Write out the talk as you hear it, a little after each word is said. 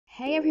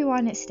Hey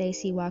everyone, it's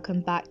Stacey.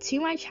 Welcome back to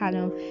my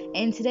channel.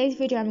 In today's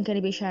video, I'm going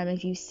to be sharing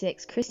with you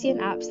 6 Christian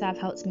apps that have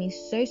helped me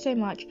so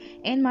much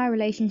in my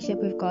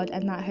relationship with God,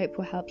 and that I hope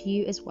will help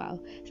you as well.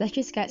 So let's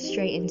just get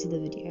straight into the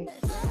video.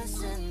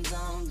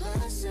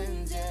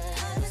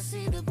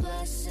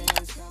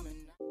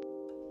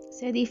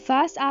 So the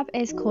first app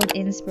is called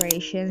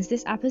Inspirations.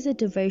 This app is a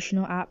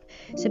devotional app.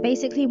 So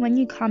basically when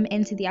you come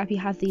into the app, you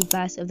have the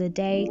verse of the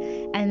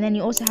day, and then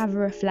you also have a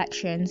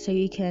reflection, so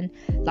you can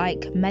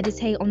like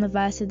meditate on the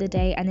verse of the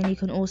day, and then you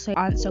can also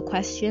answer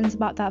questions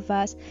about that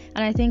verse,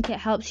 and I think it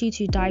helps you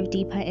to dive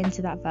deeper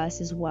into that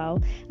verse as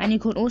well. And you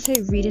can also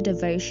read a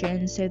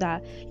devotion so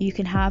that you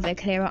can have a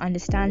clearer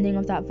understanding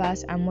of that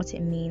verse and what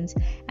it means.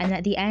 And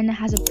at the end it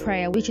has a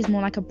prayer, which is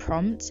more like a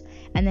prompt,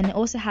 and then it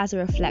also has a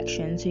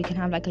reflection, so you can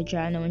have like a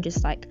journal and just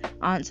like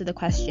answer the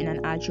question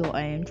and add your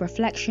own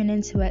reflection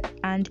into it.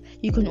 And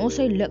you can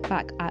also look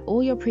back at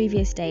all your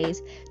previous days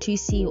to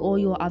see all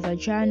your other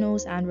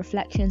journals and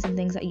reflections and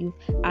things that you've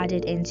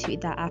added into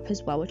that app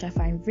as well, which I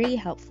find really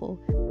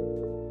helpful.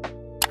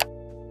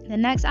 The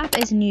next app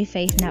is New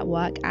Faith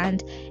Network,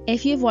 and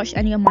if you've watched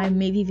any of my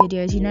movie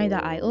videos, you know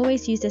that I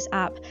always use this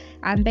app.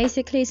 And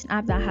basically it's an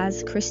app that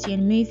has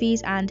Christian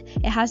movies, and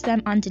it has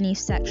them underneath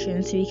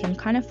sections, so you can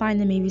kind of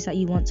find the movies that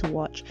you want to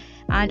watch.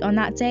 And on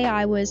that day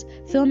I was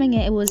filming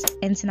it, it was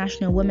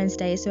International Women's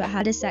Day, so it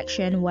had a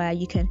section where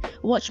you can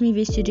watch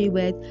movies to do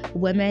with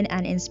women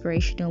and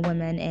inspirational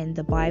women in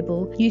the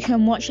Bible. You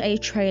can watch a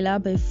trailer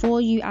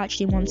before you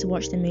actually want to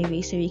watch the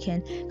movie, so you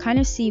can kind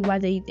of see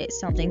whether it's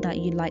something that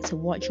you'd like to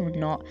watch or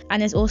not. And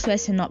there's also a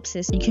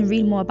synopsis. You can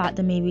read more about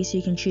the movie, so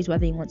you can choose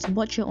whether you want to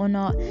watch it or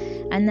not.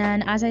 And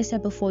then, as I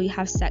said before, you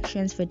have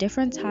sections for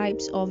different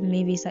types of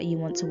movies that you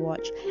want to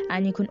watch,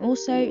 and you can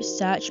also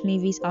search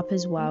movies up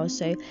as well.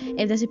 So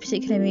if there's a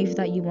particular movie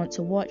that you want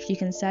to watch, you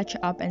can search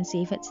it up and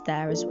see if it's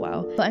there as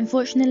well. But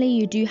unfortunately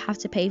you do have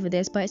to pay for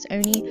this, but it's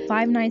only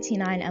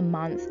 $5.99 a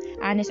month,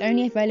 and it's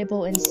only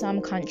available in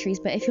some countries.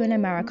 But if you're in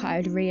America, I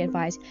would really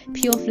advise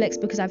PureFlix,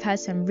 because I've heard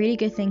some really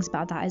good things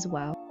about that as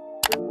well.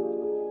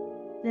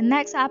 The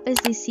next app is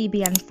the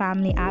CBN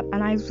Family app,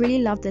 and I really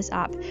love this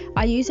app.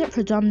 I use it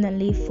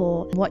predominantly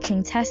for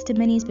watching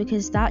testimonies,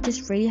 because that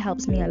just really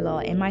helps me a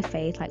lot in my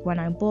faith. Like when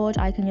I'm bored,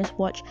 I can just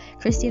watch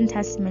Christian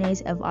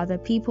testimonies of other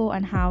people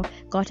and how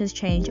God has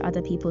changed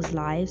other people's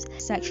lives.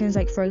 Sections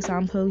like, for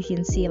example, you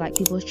can see like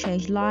people's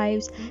changed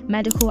lives,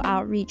 medical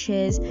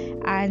outreaches,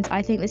 and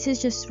I think this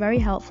is just very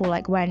helpful.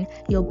 Like when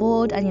you're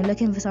bored and you're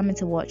looking for something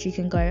to watch, you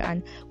can go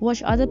and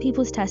watch other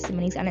people's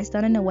testimonies, and it's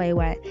done in a way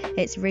where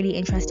it's really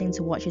interesting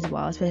to watch as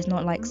well. So it's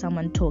not like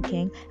someone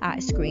talking at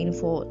a screen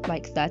for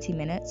like 30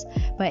 minutes,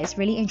 but it's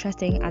really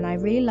interesting, and I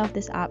really love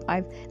this app.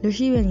 I've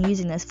literally been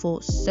using this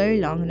for so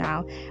long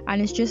now,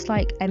 and it's just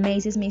like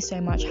amazes me so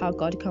much how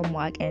God can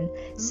work in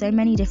so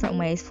many different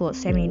ways for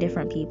so many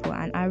different people,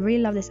 and I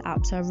really love this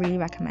app, so I really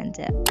recommend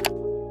it.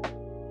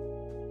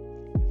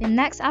 The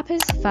next app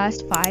is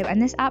First 5,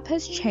 and this app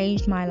has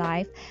changed my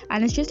life,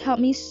 and it's just helped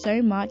me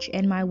so much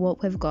in my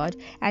walk with God.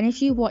 And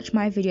if you watch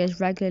my videos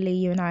regularly,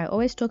 you and I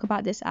always talk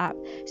about this app.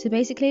 So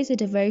basically it's a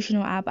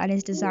devotional app, and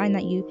it's designed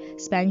that you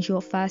spend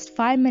your first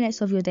 5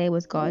 minutes of your day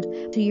with God.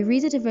 So you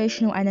read the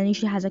devotional, and then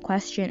usually has a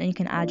question, and you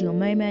can add your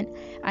moment,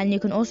 and you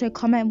can also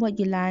comment what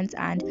you learned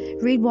and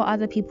read what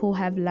other people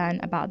have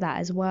learned about that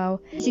as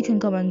well. So you can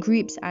go in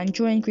groups and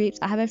join groups.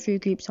 I have a few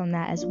groups on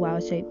there as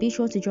well, so be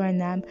sure to join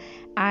them,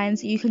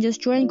 and you can just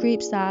join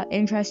groups that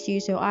interest you.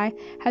 So I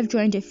have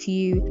joined a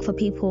few for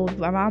people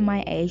around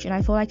my age, and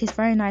I feel like it's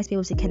very nice to be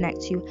able to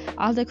connect to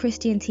other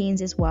Christian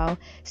teens as well,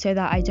 so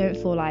that I don't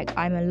feel like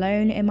I'm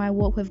alone in my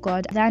walk with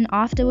God. Then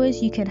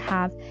afterwards you can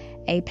have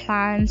a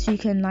plan, so you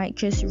can like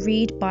just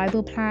read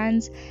Bible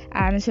plans,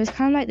 so it's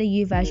kind of like the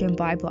YouVersion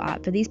Bible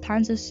app, but these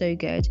plans are so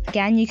good.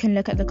 Again, you can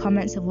look at the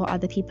comments of what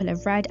other people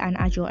have read and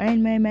add your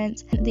own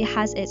moments. It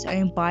has its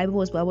own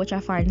Bible as well, which I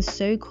find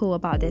so cool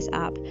about this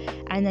app,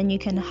 and then you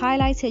can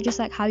highlight it just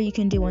like how you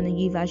can do on the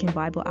YouVersion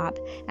Bible app,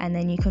 and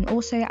then you can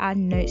also add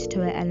notes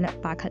to it and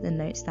look back at the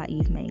notes that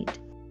you've made.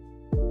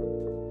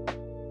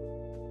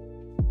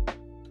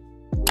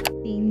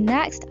 The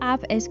next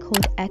app is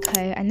called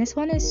Echo, and this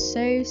one is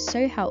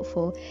so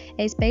helpful.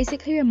 It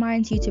basically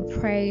reminds you to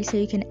pray, so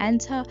you can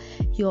enter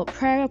your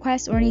prayer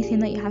requests or anything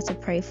that you have to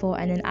pray for,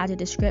 and then add a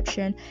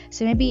description.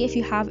 So maybe if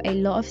you have a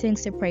lot of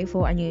things to pray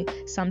for and you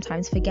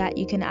sometimes forget,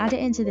 you can add it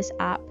into this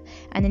app,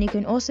 and then you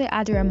can also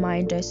add a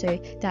reminder,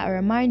 so that will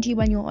remind you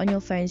when you're on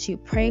your phone to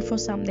pray for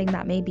something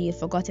that maybe you've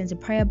forgotten to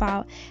pray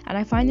about. And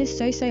I find this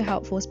so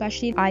helpful,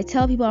 especially I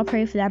tell people I'll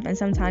pray for them, and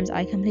sometimes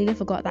I completely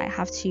forgot that I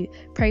have to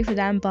pray for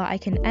them, but I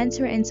can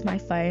enter it into my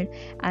phone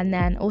and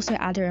then also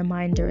add a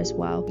reminder as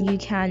well. You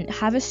can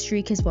have a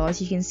streak as well,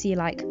 so you can see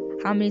like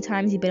how many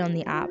times you've been on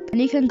the app.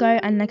 And you can go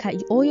and look at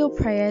all your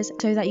prayers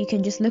so that you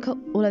can just look at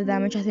all of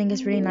them, which I think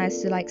is really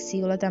nice to like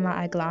see all of them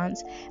at a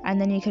glance. And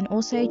then you can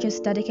also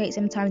just dedicate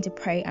some time to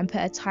pray and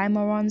put a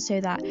timer on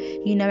so that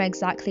you know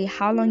exactly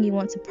how long you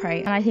want to pray.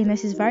 And I think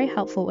this is very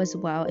helpful as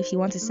well if you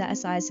want to set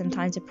aside some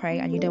time to pray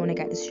and you don't want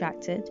to get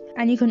distracted.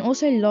 And you can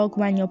also log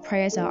when your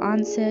prayers are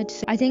answered.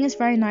 So I think it's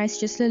very nice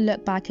just to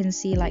look back and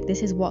see like,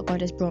 this is what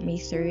God has brought me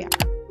through.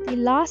 The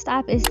last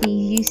app is the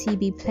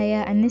UCB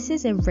Player, and this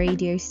is a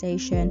radio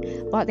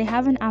station, but they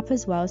have an app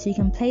as well, so you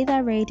can play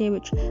their radio,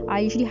 which I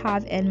usually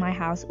have in my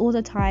house all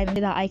the time,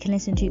 so that I can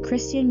listen to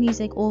Christian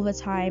music all the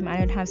time. I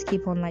don't have to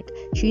keep on like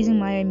choosing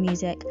my own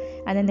music.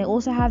 And then they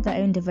also have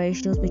their own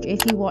devotionals, which if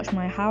you watch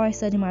my How I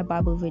Study My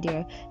Bible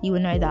video, you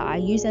will know that I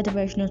use their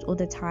devotionals all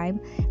the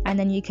time. And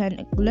then you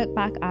can look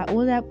back at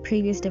all their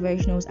previous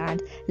devotionals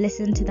and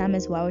listen to them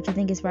as well, which I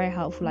think is very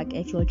helpful, like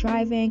if you're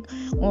driving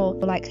or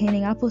like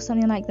cleaning up or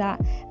something like that.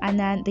 And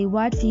then the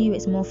word for you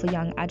is more for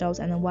young adults,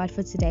 and the word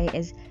for today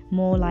is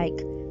more like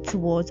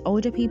towards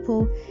older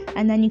people.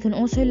 And then you can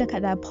also look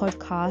at their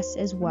podcasts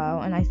as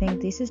well, and I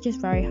think this is just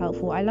very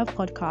helpful. I love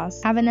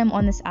podcasts. Having them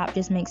on this app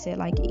just makes it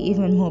like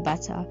even more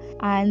better.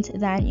 And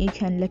then you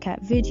can look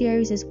at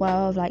videos as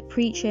well of like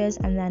preachers,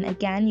 and then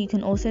again you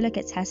can also look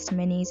at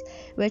testimonies,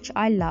 which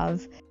I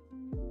love.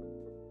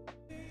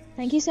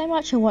 Thank you so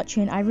much for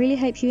watching. I really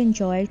hope you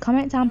enjoyed.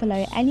 Comment down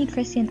below any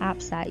Christian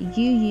apps that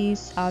you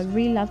use. I would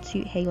really love to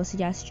hear your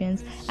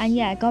suggestions. And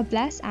yeah, God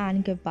bless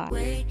and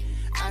goodbye.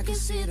 I can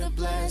see the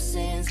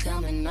blessings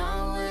coming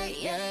our way.